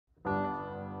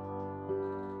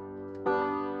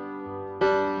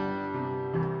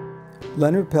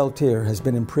Leonard Peltier has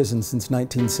been in prison since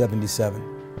 1977.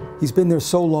 He's been there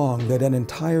so long that an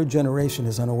entire generation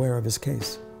is unaware of his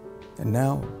case. And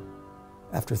now,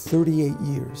 after 38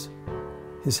 years,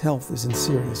 his health is in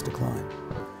serious decline.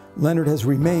 Leonard has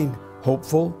remained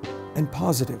hopeful and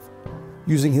positive,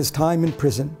 using his time in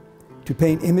prison to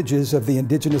paint images of the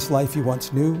indigenous life he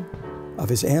once knew, of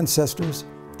his ancestors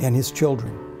and his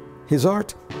children. His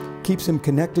art keeps him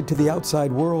connected to the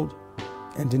outside world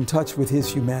and in touch with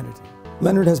his humanity.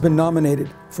 Leonard has been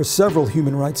nominated for several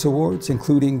human rights awards,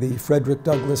 including the Frederick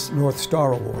Douglass North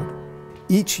Star Award.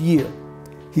 Each year,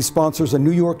 he sponsors a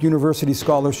New York University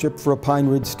scholarship for a Pine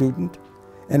Ridge student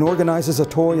and organizes a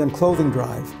toy and clothing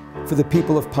drive for the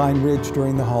people of Pine Ridge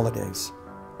during the holidays.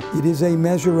 It is a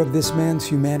measure of this man's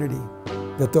humanity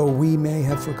that though we may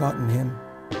have forgotten him,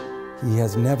 he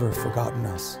has never forgotten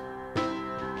us.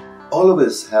 All of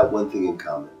us have one thing in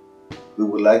common. We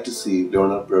would like to see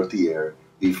Leonard Peltier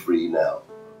be free now.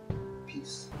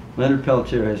 Peace. Leonard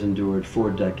Peltier has endured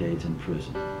 4 decades in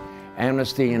prison.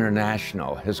 Amnesty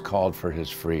International has called for his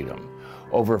freedom.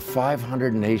 Over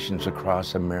 500 nations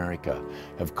across America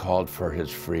have called for his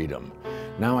freedom.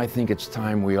 Now I think it's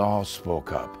time we all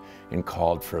spoke up and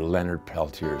called for Leonard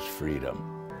Peltier's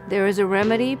freedom. There is a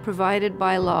remedy provided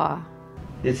by law.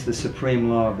 It's the supreme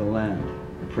law of the land.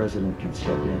 The president can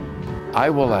step in.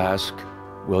 I will ask,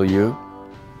 will you?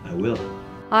 I will.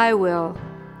 I will.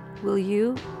 Will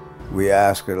you? We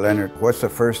asked Leonard, what's the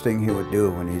first thing he would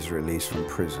do when he's released from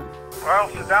prison? Well,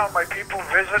 sit down with my people,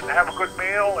 visit, and have a good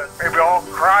meal, and maybe all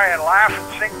cry and laugh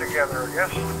and sing together, I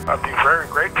guess. I'd be very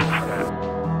grateful for that.